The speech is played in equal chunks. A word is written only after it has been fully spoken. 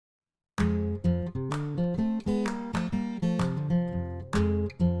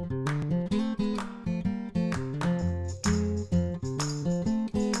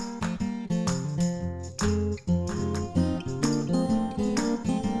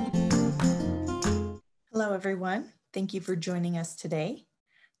Hello, everyone. Thank you for joining us today.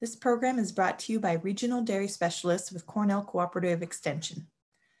 This program is brought to you by Regional Dairy Specialists with Cornell Cooperative Extension.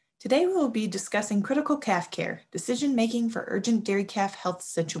 Today, we will be discussing critical calf care, decision-making for urgent dairy calf health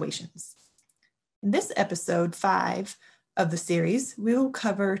situations. In this episode 5 of the series, we will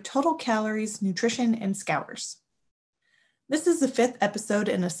cover total calories, nutrition, and scours. This is the 5th episode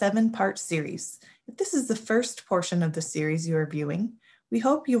in a 7-part series. If this is the first portion of the series you are viewing, we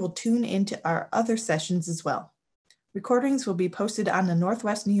hope you will tune into our other sessions as well. Recordings will be posted on the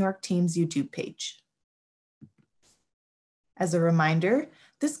Northwest New York Team's YouTube page. As a reminder,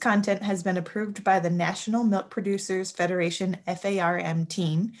 this content has been approved by the National Milk Producers Federation FARM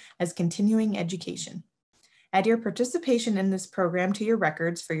team as continuing education. Add your participation in this program to your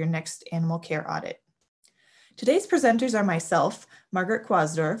records for your next animal care audit. Today's presenters are myself, Margaret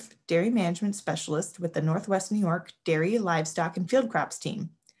Quaassdorff, Dairy Management Specialist with the Northwest New York Dairy, Livestock, and Field Crops team.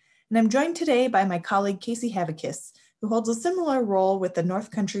 And I'm joined today by my colleague, Casey Havekes, who holds a similar role with the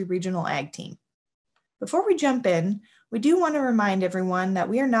North Country Regional Ag team. Before we jump in, we do want to remind everyone that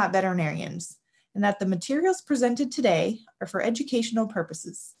we are not veterinarians and that the materials presented today are for educational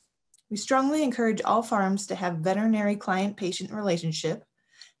purposes. We strongly encourage all farms to have veterinary client-patient relationship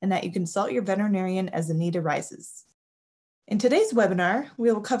and that you consult your veterinarian as the need arises. In today's webinar,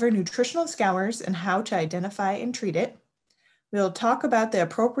 we will cover nutritional scours and how to identify and treat it. We'll talk about the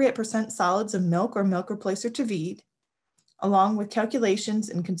appropriate percent solids of milk or milk replacer to feed, along with calculations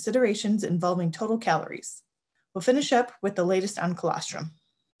and considerations involving total calories. We'll finish up with the latest on colostrum.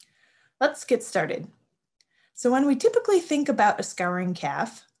 Let's get started. So when we typically think about a scouring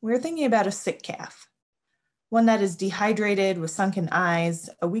calf, we're thinking about a sick calf. One that is dehydrated with sunken eyes,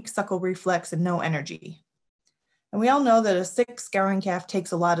 a weak suckle reflex, and no energy. And we all know that a sick scouring calf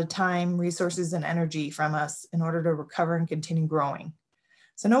takes a lot of time, resources, and energy from us in order to recover and continue growing.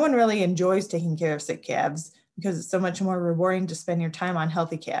 So no one really enjoys taking care of sick calves because it's so much more rewarding to spend your time on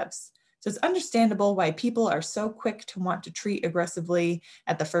healthy calves. So it's understandable why people are so quick to want to treat aggressively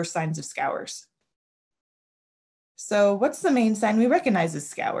at the first signs of scours. So what's the main sign we recognize as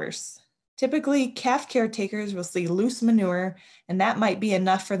scours? Typically, calf caretakers will see loose manure, and that might be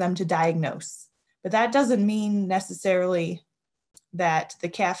enough for them to diagnose. But that doesn't mean necessarily that the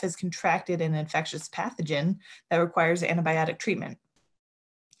calf has contracted an infectious pathogen that requires antibiotic treatment.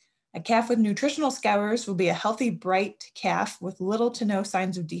 A calf with nutritional scours will be a healthy, bright calf with little to no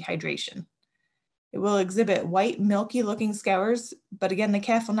signs of dehydration. It will exhibit white, milky-looking scours, but again, the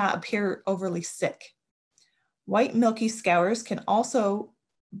calf will not appear overly sick. White, milky scours can also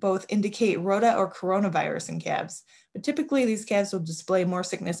both indicate rota or coronavirus in calves, but typically these calves will display more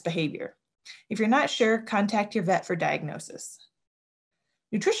sickness behavior. If you're not sure, contact your vet for diagnosis.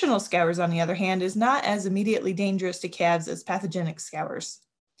 Nutritional scours, on the other hand, is not as immediately dangerous to calves as pathogenic scours.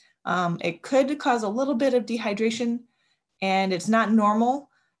 It could cause a little bit of dehydration, and it's not normal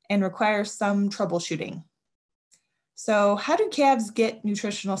and requires some troubleshooting. So how do calves get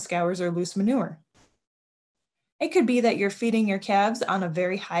nutritional scours or loose manure? It could be that you're feeding your calves on a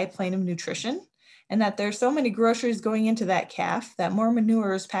very high plane of nutrition and that there's so many groceries going into that calf that more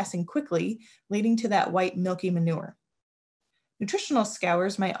manure is passing quickly, leading to that white milky manure. Nutritional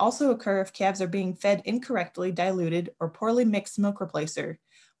scours might also occur if calves are being fed incorrectly diluted or poorly mixed milk replacer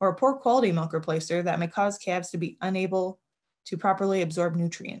or a poor quality milk replacer that may cause calves to be unable to properly absorb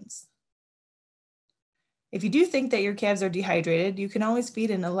nutrients. If you do think that your calves are dehydrated, you can always feed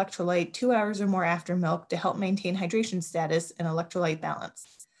an electrolyte 2 hours or more after milk to help maintain hydration status and electrolyte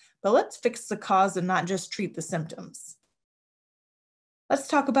balance. But let's fix the cause and not just treat the symptoms. Let's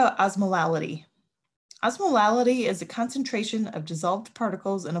talk about osmolality. Osmolality is a concentration of dissolved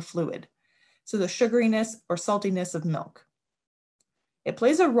particles in a fluid, so the sugariness or saltiness of milk. It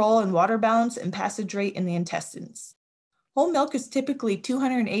plays a role in water balance and passage rate in the intestines. Whole milk is typically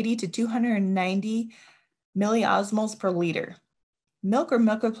 280 to 290 milliosmoles per liter. Milk or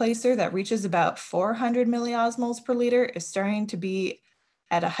milk replacer that reaches about 400 milliosmoles per liter is starting to be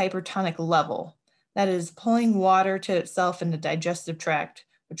at a hypertonic level. That is pulling water to itself in the digestive tract,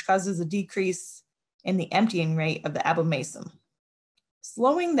 which causes a decrease in the emptying rate of the abomasum.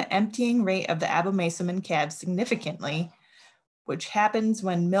 Slowing the emptying rate of the abomasum in calves significantly, which happens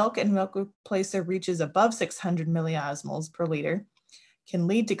when milk and milk replacer reaches above 600 milliosmoles per liter, can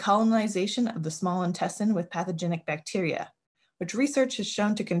lead to colonization of the small intestine with pathogenic bacteria, which research has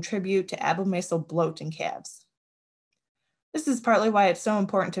shown to contribute to abomasal bloat in calves. This is partly why it's so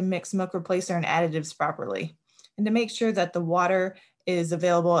important to mix milk replacer and additives properly, and to make sure that the water is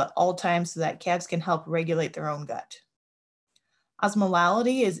available at all times so that calves can help regulate their own gut.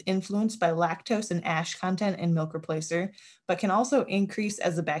 Osmolality is influenced by lactose and ash content in milk replacer, but can also increase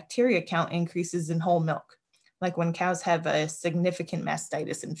as the bacteria count increases in whole milk, like when cows have a significant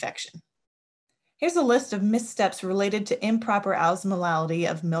mastitis infection. Here's a list of missteps related to improper osmolality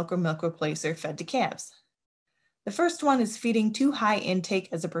of milk or milk replacer fed to calves. The first one is feeding too high intake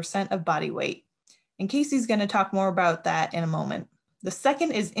as a percent of body weight. And Casey's going to talk more about that in a moment. The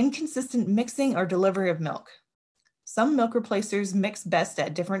second is inconsistent mixing or delivery of milk. Some milk replacers mix best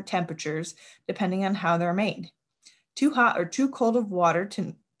at different temperatures depending on how they're made. Too hot or too cold of water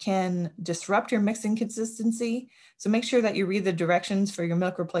can disrupt your mixing consistency, so make sure that you read the directions for your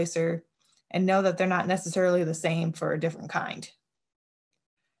milk replacer and know that they're not necessarily the same for a different kind.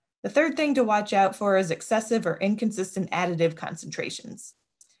 The third thing to watch out for is excessive or inconsistent additive concentrations.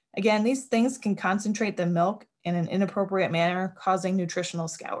 Again, these things can concentrate the milk in an inappropriate manner, causing nutritional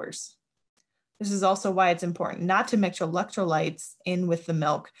scours. This is also why it's important not to mix electrolytes in with the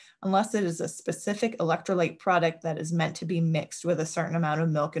milk unless it is a specific electrolyte product that is meant to be mixed with a certain amount of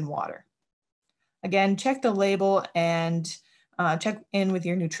milk and water. Again, check the label and check in with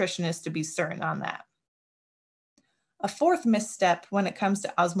your nutritionist to be certain on that. A fourth misstep when it comes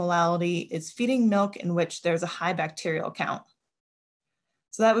to osmolality is feeding milk in which there's a high bacterial count.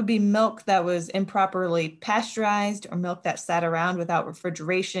 So that would be milk that was improperly pasteurized or milk that sat around without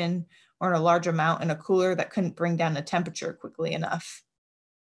refrigeration or in a large amount in a cooler that couldn't bring down the temperature quickly enough.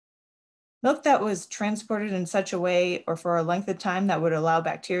 Milk that was transported in such a way or for a length of time that would allow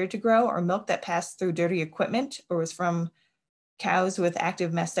bacteria to grow, or milk that passed through dirty equipment or was from cows with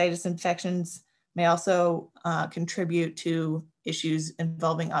active mastitis infections may also contribute to issues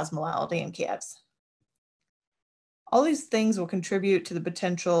involving osmolality in calves. All these things will contribute to the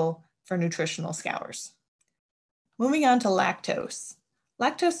potential for nutritional scours. Moving on to lactose.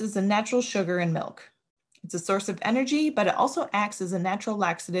 Lactose is a natural sugar in milk. It's a source of energy, but it also acts as a natural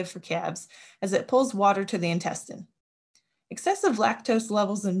laxative for calves as it pulls water to the intestine. Excessive lactose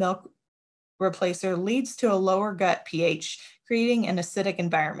levels in milk replacer leads to a lower gut pH, creating an acidic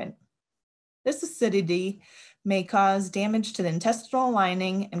environment. This acidity may cause damage to the intestinal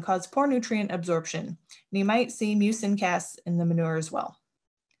lining and cause poor nutrient absorption. And you might see mucin casts in the manure as well.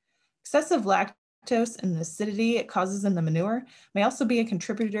 Excessive lactose and the acidity it causes in the manure may also be a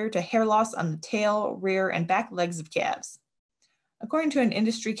contributor to hair loss on the tail, rear, and back legs of calves. According to an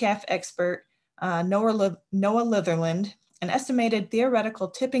industry calf expert, Noah Litherland, an estimated theoretical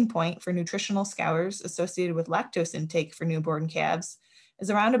tipping point for nutritional scours associated with lactose intake for newborn calves is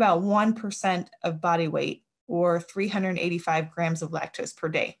around about 1% of body weight, or 385 grams of lactose per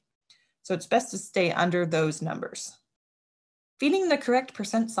day. So it's best to stay under those numbers. Feeding the correct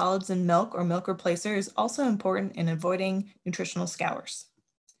percent solids in milk or milk replacer is also important in avoiding nutritional scours.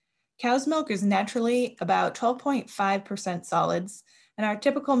 Cow's milk is naturally about 12.5% solids, and our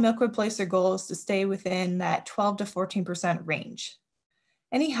typical milk replacer goal is to stay within that 12 to 14% range.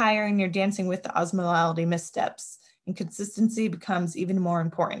 Any higher and you're dancing with the osmolality missteps, and consistency becomes even more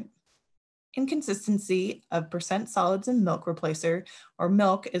important. Inconsistency of percent solids in milk replacer or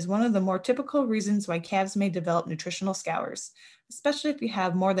milk is one of the more typical reasons why calves may develop nutritional scours, especially if you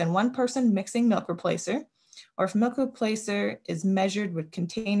have more than one person mixing milk replacer, or if milk replacer is measured with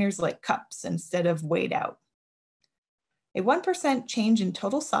containers like cups instead of weighed out. A 1% change in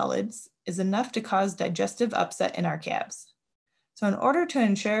total solids is enough to cause digestive upset in our calves. So in order to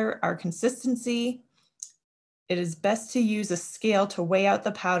ensure our consistency, it is best to use a scale to weigh out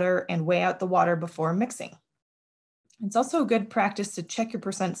the powder and weigh out the water before mixing. It's also a good practice to check your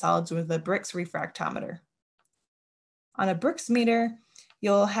percent solids with a Brix refractometer. On a Brix meter,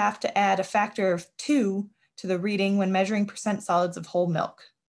 you'll have to add a factor of 2 to the reading when measuring percent solids of whole milk.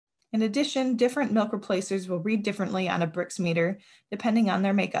 In addition, different milk replacers will read differently on a Brix meter depending on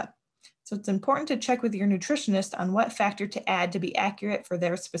their makeup. So it's important to check with your nutritionist on what factor to add to be accurate for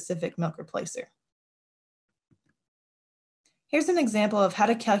their specific milk replacer. Here's an example of how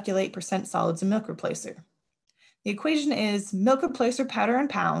to calculate percent solids in milk replacer. The equation is milk replacer powder in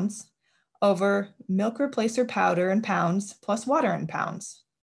pounds over milk replacer powder in pounds plus water in pounds.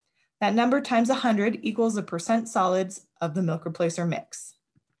 That number times 100 equals the percent solids of the milk replacer mix.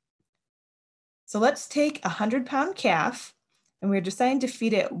 So let's take a 100-pound calf, and we're deciding to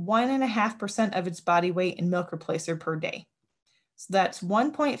feed it 1.5% of its body weight in milk replacer per day. So that's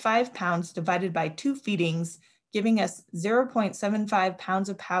 1.5 pounds divided by 2 feedings, giving us 0.75 pounds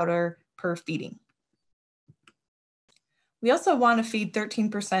of powder per feeding. We also want to feed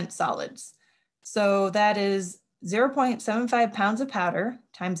 13% solids. So that is 0.75 pounds of powder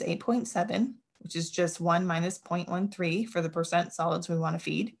times 8.7, which is just 1 minus 0.13 for the percent solids we want to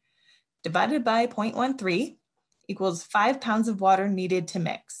feed, divided by 0.13 equals 5 pounds of water needed to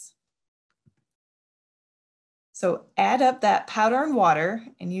mix. So add up that powder and water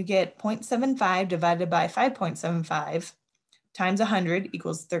and you get 0.75 divided by 5.75 times 100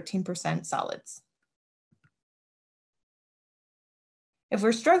 equals 13% solids. If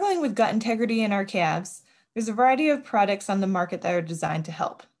we're struggling with gut integrity in our calves, there's a variety of products on the market that are designed to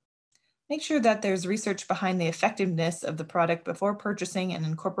help. Make sure that there's research behind the effectiveness of the product before purchasing and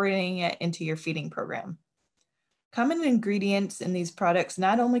incorporating it into your feeding program. Common ingredients in these products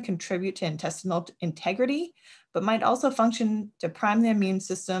not only contribute to intestinal integrity, but might also function to prime the immune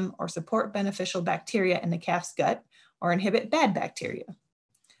system or support beneficial bacteria in the calf's gut or inhibit bad bacteria.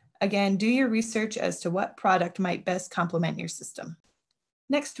 Again, do your research as to what product might best complement your system.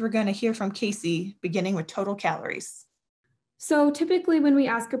 Next, we're going to hear from Casey, beginning with total calories. So typically when we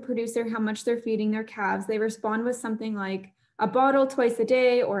ask a producer how much they're feeding their calves, they respond with something like a bottle twice a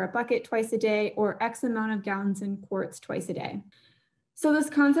day or a bucket twice a day or X amount of gallons in quarts twice a day. So this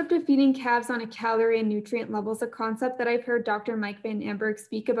concept of feeding calves on a calorie and nutrient level is a concept that I've heard Dr. Mike Van Amberg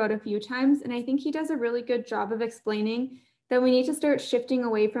speak about a few times, and I think he does a really good job of explaining that we need to start shifting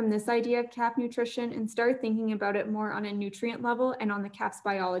away from this idea of calf nutrition and start thinking about it more on a nutrient level and on the calf's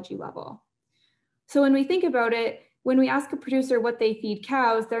biology level. So when we think about it, when we ask a producer what they feed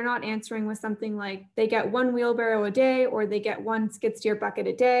cows, they're not answering with something like they get 1 wheelbarrow a day or they get 1 skid steer bucket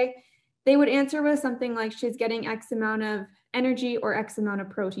a day. They would answer with something like she's getting X amount of energy or X amount of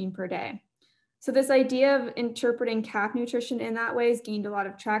protein per day. So this idea of interpreting calf nutrition in that way has gained a lot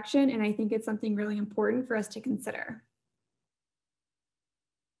of traction, and I think it's something really important for us to consider.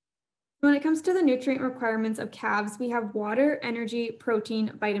 When it comes to the nutrient requirements of calves, we have water, energy,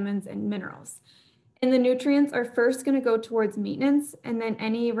 protein, vitamins, and minerals. And the nutrients are first going to go towards maintenance, and then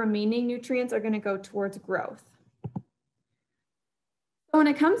any remaining nutrients are going to go towards growth. So when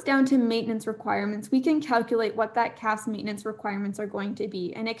it comes down to maintenance requirements, we can calculate what that calf's maintenance requirements are going to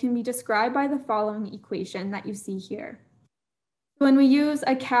be, and it can be described by the following equation that you see here. When we use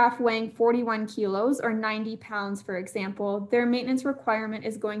a calf weighing 41 kilos or 90 pounds, for example, their maintenance requirement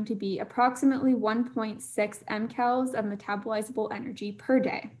is going to be approximately 1.6 mcals of metabolizable energy per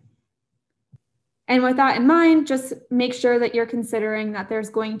day. And with that in mind, just make sure that you're considering that there's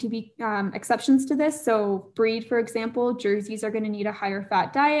going to be exceptions to this. So breed, for example, Jerseys are going to need a higher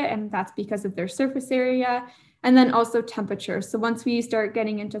fat diet, and that's because of their surface area. And then also temperature. So once we start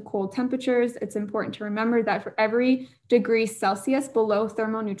getting into cold temperatures, it's important to remember that for every degree Celsius below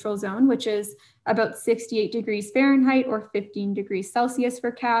thermoneutral zone, which is about 68 degrees Fahrenheit or 15 degrees Celsius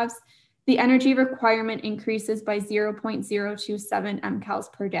for calves, the energy requirement increases by 0.027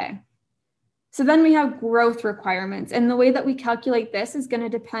 mcals per day. So then we have growth requirements, and the way that we calculate this is going to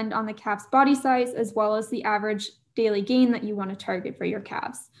depend on the calf's body size as well as the average daily gain that you want to target for your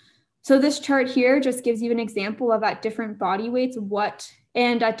calves. So this chart here just gives you an example of at different body weights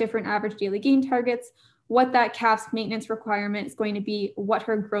and at different average daily gain targets, what that calf's maintenance requirement is going to be, what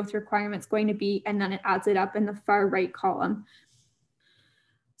her growth requirement is going to be, and then it adds it up in the far right column.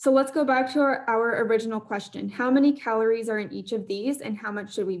 So let's go back to our original question. How many calories are in each of these and how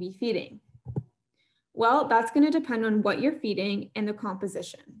much should we be feeding? Well, that's going to depend on what you're feeding and the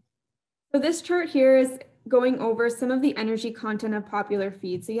composition. So this chart here is going over some of the energy content of popular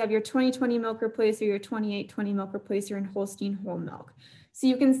feeds. So you have your 20/20 milk replacer, your 28/20 milk replacer, and Holstein whole milk. So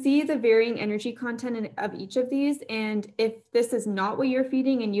you can see the varying energy content of each of these. And if this is not what you're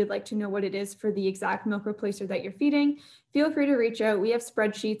feeding and you'd like to know what it is for the exact milk replacer that you're feeding, feel free to reach out. We have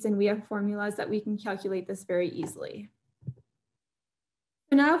spreadsheets and we have formulas that we can calculate this very easily.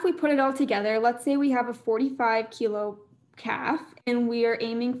 So now if we put it all together, let's say we have a 45 kilo calf and we are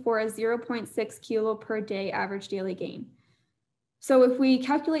aiming for a 0.6 kilo per day average daily gain. So if we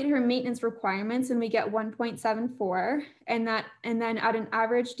calculate her maintenance requirements and we get 1.74 and then at an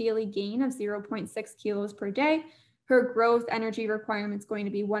average daily gain of 0.6 kilos per day, her growth energy requirement is going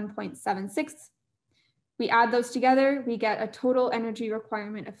to be 1.76. We add those together, we get a total energy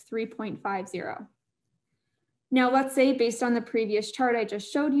requirement of 3.50. Now, let's say based on the previous chart I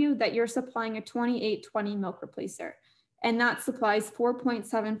just showed you that you're supplying a 28/20 milk replacer, and that supplies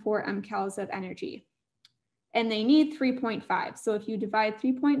 4.74 mcals of energy. And they need 3.5. So if you divide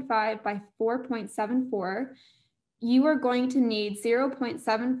 3.5 by 4.74, you are going to need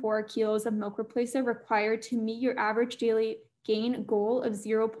 0.74 kilos of milk replacer required to meet your average daily gain goal of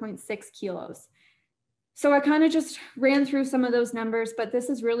 0.6 kilos. So I kind of just ran through some of those numbers, but this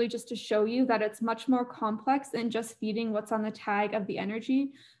is really just to show you that it's much more complex than just feeding what's on the tag of the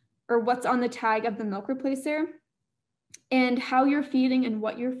energy or what's on the tag of the milk replacer. And how you're feeding and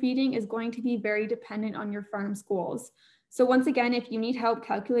what you're feeding is going to be very dependent on your farm's goals. So once again, if you need help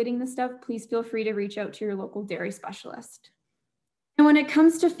calculating this stuff, please feel free to reach out to your local dairy specialist. And when it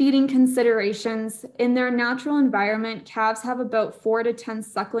comes to feeding considerations, in their natural environment, calves have about 4 to 10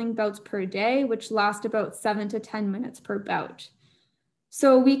 suckling bouts per day, which last about 7 to 10 minutes per bout.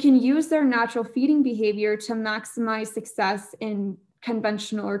 So we can use their natural feeding behavior to maximize success in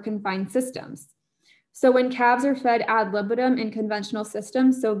conventional or confined systems. So when calves are fed ad libitum in conventional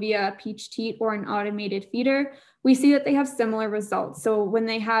systems, so via a peach teat or an automated feeder, we see that they have similar results. So when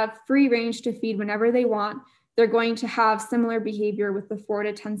they have free range to feed whenever they want, they're going to have similar behavior with the 4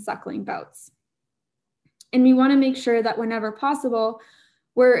 to 10 suckling bouts. And we want to make sure that whenever possible,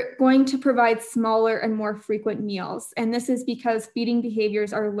 we're going to provide smaller and more frequent meals. And this is because feeding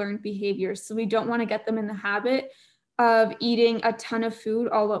behaviors are learned behaviors. So we don't want to get them in the habit of eating a ton of food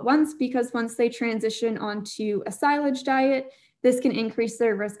all at once, because once they transition onto a silage diet, this can increase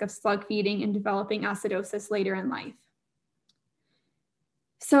their risk of slug feeding and developing acidosis later in life.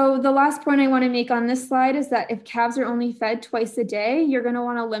 So the last point I want to make on this slide is that if calves are only fed twice a day, you're going to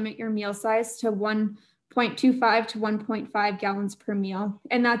want to limit your meal size to 1.25 to 1.5 gallons per meal.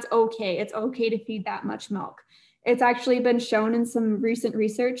 And that's okay. It's okay to feed that much milk. It's actually been shown in some recent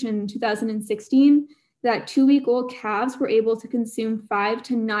research in 2016 that 2-week-old calves were able to consume 5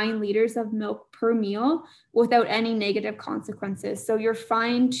 to 9 liters of milk per meal without any negative consequences. So you're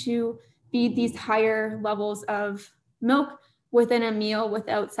fine to feed these higher levels of milk within a meal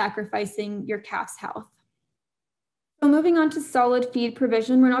without sacrificing your calf's health. So moving on to solid feed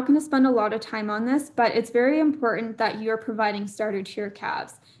provision, we're not going to spend a lot of time on this, but it's very important that you're providing starter to your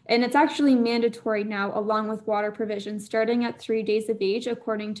calves. And it's actually mandatory now, along with water provision, starting at 3 days of age,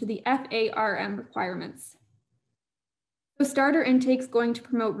 according to the FARM requirements. So starter intake is going to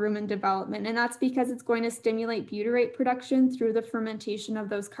promote rumen development, and that's because it's going to stimulate butyrate production through the fermentation of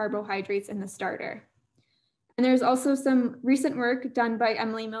those carbohydrates in the starter. And there's also some recent work done by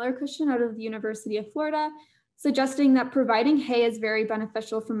Emily Miller-Christian out of the University of Florida, suggesting that providing hay is very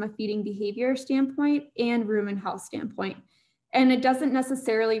beneficial from a feeding behavior standpoint and rumen health standpoint. And it doesn't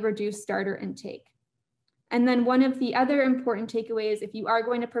necessarily reduce starter intake. And then one of the other important takeaways, if you are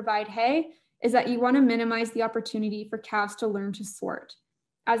going to provide hay, is that you want to minimize the opportunity for calves to learn to sort.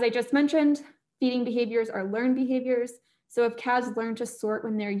 As I just mentioned, feeding behaviors are learned behaviors. So if calves learn to sort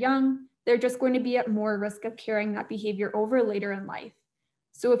when they're young, they're just going to be at more risk of carrying that behavior over later in life.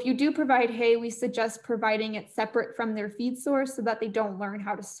 So if you do provide hay, we suggest providing it separate from their feed source so that they don't learn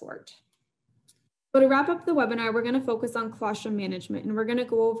how to sort. So to wrap up the webinar, we're going to focus on colostrum management, and we're going to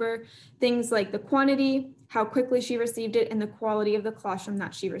go over things like the quantity, how quickly she received it, and the quality of the colostrum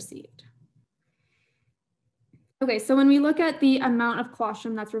that she received. Okay, so when we look at the amount of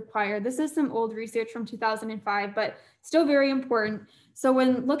colostrum that's required, this is some old research from 2005, but still very important. So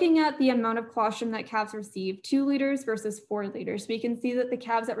when looking at the amount of colostrum that calves receive, 2 liters versus 4 liters, we can see that the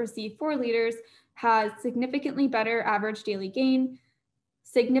calves that receive 4 liters has significantly better average daily gain,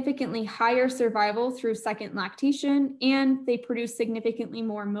 significantly higher survival through second lactation, and they produce significantly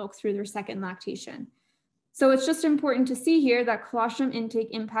more milk through their second lactation. So it's just important to see here that colostrum intake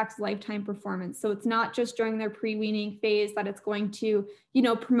impacts lifetime performance. So it's not just during their pre-weaning phase that it's going to,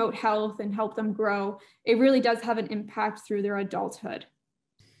 promote health and help them grow. It really does have an impact through their adulthood.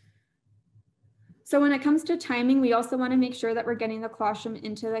 So when it comes to timing, we also want to make sure that we're getting the colostrum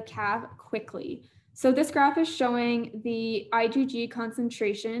into the calf quickly. So this graph is showing the IgG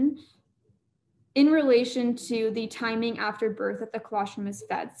concentration in relation to the timing after birth that the colostrum is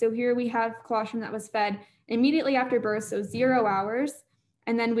fed. So here we have colostrum that was fed immediately after birth, so 0 hours,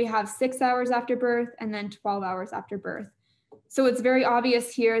 and then we have 6 hours after birth, and then 12 hours after birth. So it's very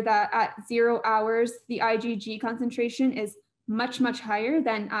obvious here that at 0 hours, the IgG concentration is much, much higher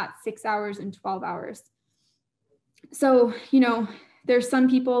than at 6 hours and 12 hours. So, there's some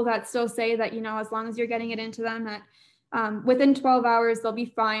people that still say that, as long as you're getting it into them at within 12 hours, they'll be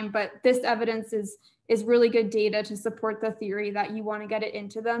fine. But this evidence is really good data to support the theory that you want to get it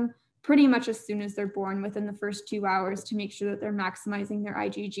into them pretty much as soon as they're born, within the first 2 hours, to make sure that they're maximizing their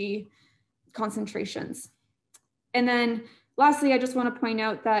IgG concentrations. And then lastly, I just want to point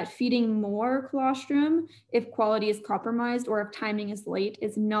out that feeding more colostrum, if quality is compromised or if timing is late,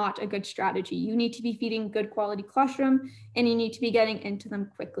 is not a good strategy. You need to be feeding good quality colostrum, and you need to be getting into them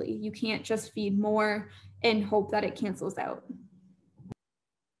quickly. You can't just feed more and hope that it cancels out.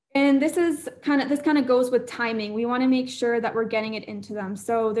 And this kind of goes with timing. We want to make sure that we're getting it into them.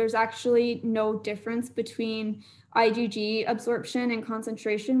 So there's actually no difference between IgG absorption and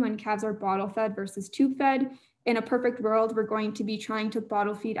concentration when calves are bottle fed versus tube fed. In a perfect world, we're going to be trying to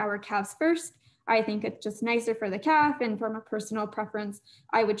bottle feed our calves first. I think it's just nicer for the calf, and from a personal preference,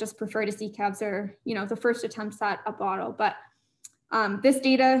 I would just prefer to see calves are, the first attempts at a bottle. But this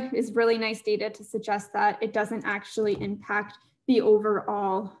data is really nice data to suggest that it doesn't actually impact the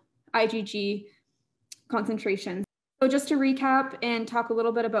overall IgG concentrations. So just to recap and talk a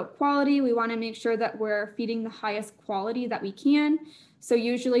little bit about quality, we want to make sure that we're feeding the highest quality that we can. So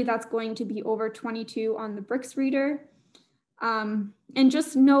usually that's going to be over 22 on the Brix reader. And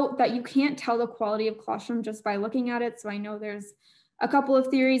just note that you can't tell the quality of colostrum just by looking at it. So I know there's a couple of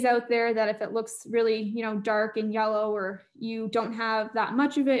theories out there that if it looks really, dark and yellow, or you don't have that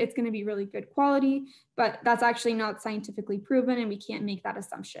much of it, it's going to be really good quality, but that's actually not scientifically proven, and we can't make that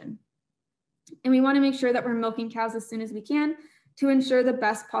assumption. And we want to make sure that we're milking cows as soon as we can to ensure the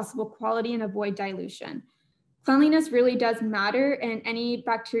best possible quality and avoid dilution. Cleanliness really does matter, and any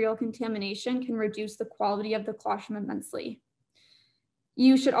bacterial contamination can reduce the quality of the colostrum immensely.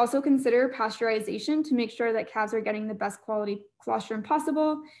 You should also consider pasteurization to make sure that calves are getting the best quality colostrum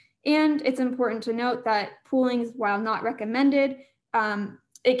possible. And it's important to note that pooling, while not recommended,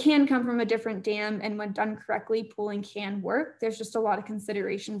 it can come from a different dam, and when done correctly, pooling can work. There's just a lot of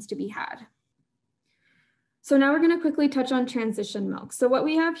considerations to be had. So now we're going to quickly touch on transition milk. So what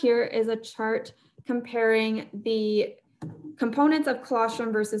we have here is a chart comparing the components of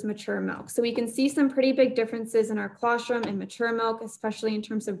colostrum versus mature milk. So we can see some pretty big differences in our colostrum and mature milk, especially in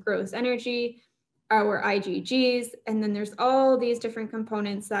terms of gross energy, our IgGs, and then there's all these different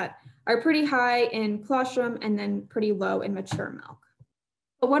components that are pretty high in colostrum and then pretty low in mature milk.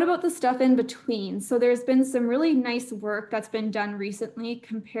 But what about the stuff in between? So there's been some really nice work that's been done recently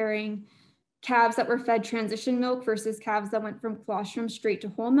comparing calves that were fed transition milk versus calves that went from colostrum straight to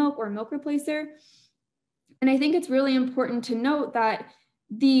whole milk or milk replacer. And I think it's really important to note that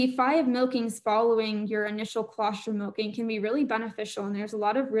the 5 milkings following your initial colostrum milking can be really beneficial, and there's a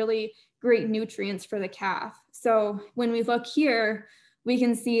lot of really great nutrients for the calf. So when we look here, we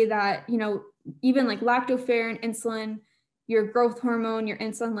can see that, even like lactoferrin, insulin, your growth hormone, your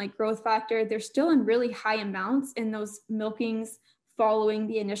insulin-like growth factor, they're still in really high amounts in those milkings following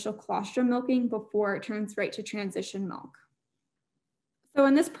the initial colostrum milking before it turns right to transition milk. So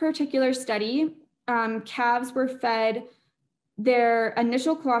in this particular study, calves were fed their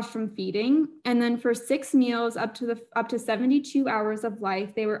initial colostrum feeding, and then for 6 meals up to 72 hours of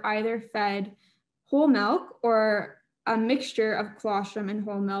life, they were either fed whole milk or a mixture of colostrum and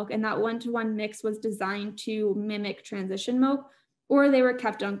whole milk, and that 1-to-1 mix was designed to mimic transition milk, or they were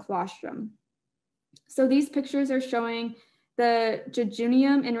kept on colostrum. So these pictures are showing the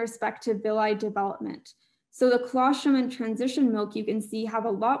jejunium in respect to villi development. So the colostrum and transition milk, you can see, have a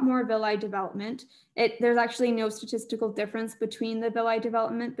lot more villi development. There's actually no statistical difference between the villi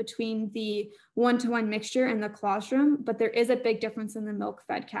development between the 1-to-1 mixture and the colostrum, but there is a big difference in the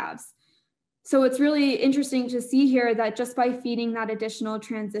milk-fed calves. So it's really interesting to see here that just by feeding that additional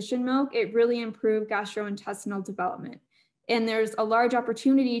transition milk, it really improved gastrointestinal development. And there's a large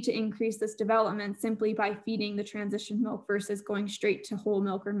opportunity to increase this development simply by feeding the transition milk versus going straight to whole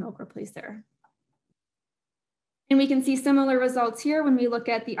milk or milk replacer. And we can see similar results here when we look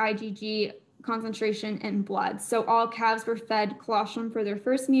at the IgG concentration in blood. So all calves were fed colostrum for their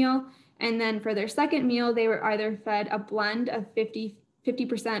first meal, and then for their second meal, they were either fed a blend of 50%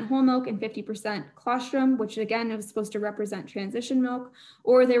 whole milk and 50% colostrum, which again is supposed to represent transition milk,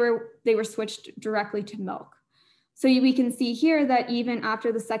 or they were switched directly to milk. So we can see here that even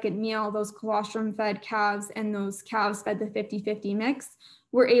after the second meal, those colostrum-fed calves and those calves fed the 50-50 mix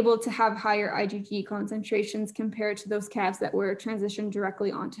were able to have higher IgG concentrations compared to those calves that were transitioned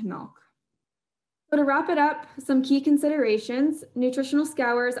directly onto milk. So to wrap it up, some key considerations: nutritional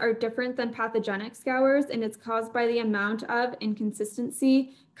scours are different than pathogenic scours, and it's caused by the amount of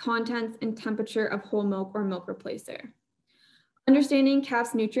inconsistency, contents, and temperature of whole milk or milk replacer. Understanding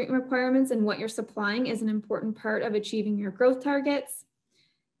calves' nutrient requirements and what you're supplying is an important part of achieving your growth targets.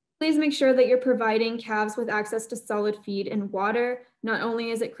 Please make sure that you're providing calves with access to solid feed and water. Not only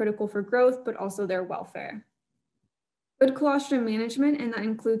is it critical for growth, but also their welfare. Good colostrum management, and that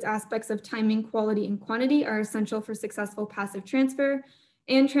includes aspects of timing, quality, and quantity, are essential for successful passive transfer,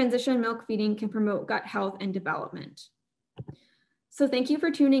 and transition milk feeding can promote gut health and development. So thank you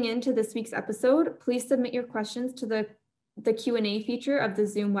for tuning in to this week's episode. Please submit your questions to the Q&A feature of the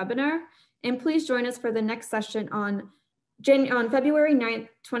Zoom webinar, and please join us for the next session on February 9th,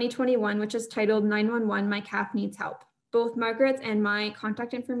 2021, which is titled 911, My Calf Needs Help. Both Margaret's and my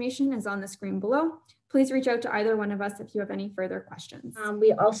contact information is on the screen below. Please reach out to either one of us if you have any further questions.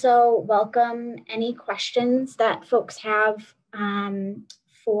 We also welcome any questions that folks have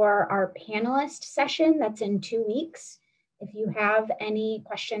for our panelist session that's in 2 weeks. If you have any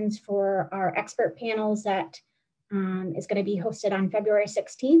questions for our expert panels that is going to be hosted on February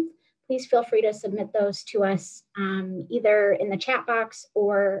 16th, please feel free to submit those to us either in the chat box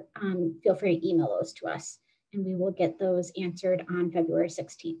or feel free to email those to us. and we will get those answered on February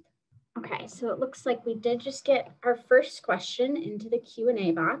 16th. Okay, so it looks like we did just get our first question into the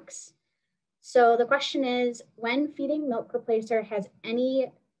Q&A box. So the question is, when feeding milk replacer, has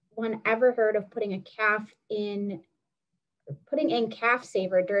anyone ever heard of putting in calf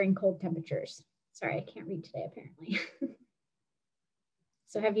saver during cold temperatures? Sorry, I can't read today apparently.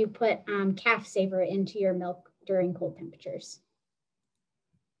 So have you put calf saver into your milk during cold temperatures?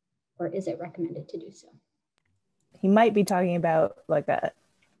 Or is it recommended to do so? He might be talking about like a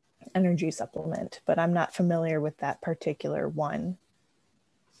energy supplement, but I'm not familiar with that particular one.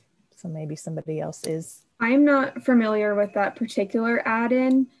 So maybe somebody else is. I'm not familiar with that particular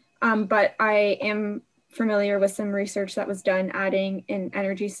add-in, but I am familiar with some research that was done adding an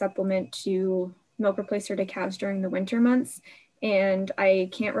energy supplement to milk replacer to calves during the winter months. And I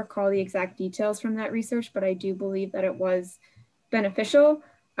can't recall the exact details from that research, but I do believe that it was beneficial.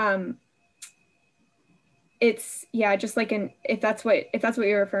 It's, yeah, just like if that's what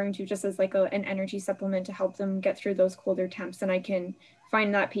you're referring to, just as like an energy supplement to help them get through those colder temps. And I can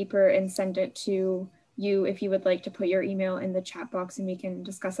find that paper and send it to you if you would like to put your email in the chat box, and we can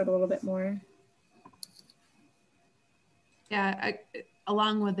discuss it a little bit more. Yeah,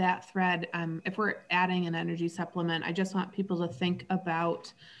 along with that thread, if we're adding an energy supplement, I just want people to think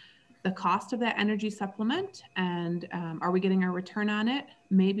about the cost of that energy supplement and are we getting a return on it?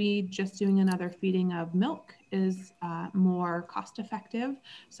 Maybe just doing another feeding of milk is more cost effective.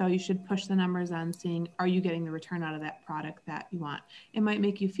 So you should push the numbers on seeing, are you getting the return out of that product that you want? It might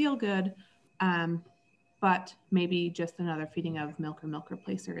make you feel good, but maybe just another feeding of milk or milk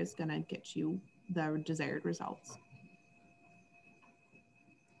replacer is gonna get you the desired results.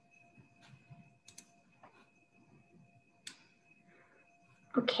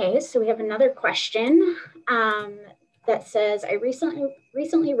 Okay, so we have another question that says, I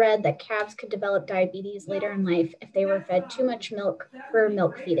recently read that calves could develop diabetes later in life if they were fed too much milk for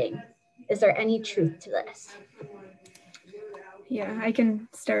milk feeding. Is there any truth to this? Yeah, I can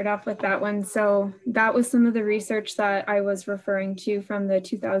start off with that one. So that was some of the research that I was referring to from the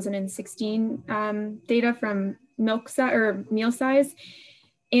 2016 data from meal size.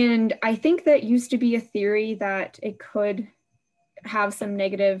 And I think that used to be a theory that it could have some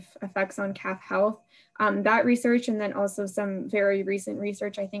negative effects on calf health. That research, and then also some very recent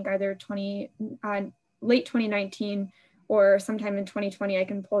research, I think either late 2019 or sometime in 2020, I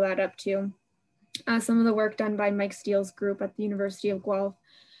can pull that up too. Some of the work done by Mike Steele's group at the University of Guelph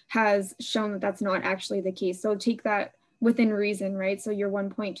has shown that that's not actually the case. So take that within reason, right? So your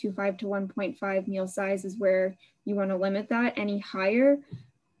 1.25 to 1.5 meal size is where you want to limit that. Any higher,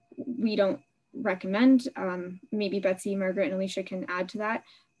 we don't recommend. Maybe Betsy, Margaret, and Alicia can add to that.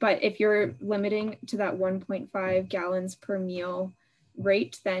 But if you're limiting to that 1.5 gallons per meal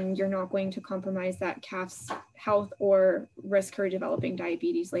rate, then you're not going to compromise that calf's health or risk her developing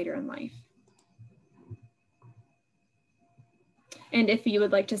diabetes later in life. And if you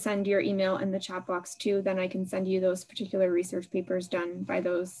would like to send your email in the chat box too, then I can send you those particular research papers done by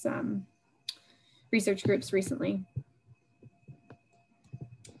those research groups recently.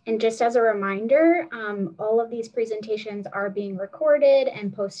 And just as a reminder, all of these presentations are being recorded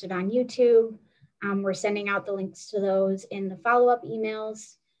and posted on YouTube. We're sending out the links to those in the follow-up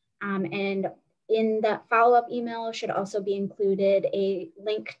emails. And in that follow-up email should also be included a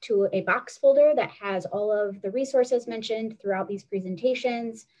link to a box folder that has all of the resources mentioned throughout these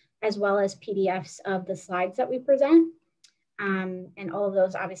presentations, as well as PDFs of the slides that we present. And all of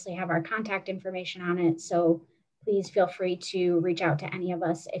those obviously have our contact information on it. So please feel free to reach out to any of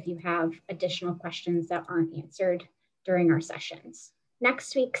us if you have additional questions that aren't answered during our sessions.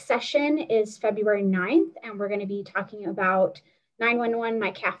 Next week's session is February 9th, and we're going to be talking about 911, My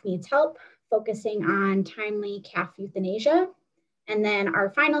Calf Needs Help, focusing on timely calf euthanasia. And then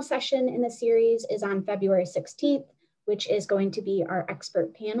our final session in the series is on February 16th, which is going to be our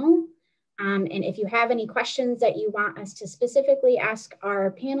expert panel. And if you have any questions that you want us to specifically ask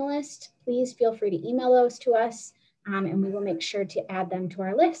our panelists, please feel free to email those to us, and we will make sure to add them to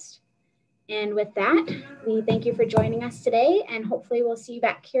our list. And with that, we thank you for joining us today, and hopefully we'll see you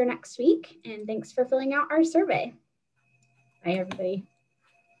back here next week. And thanks for filling out our survey. Bye, everybody.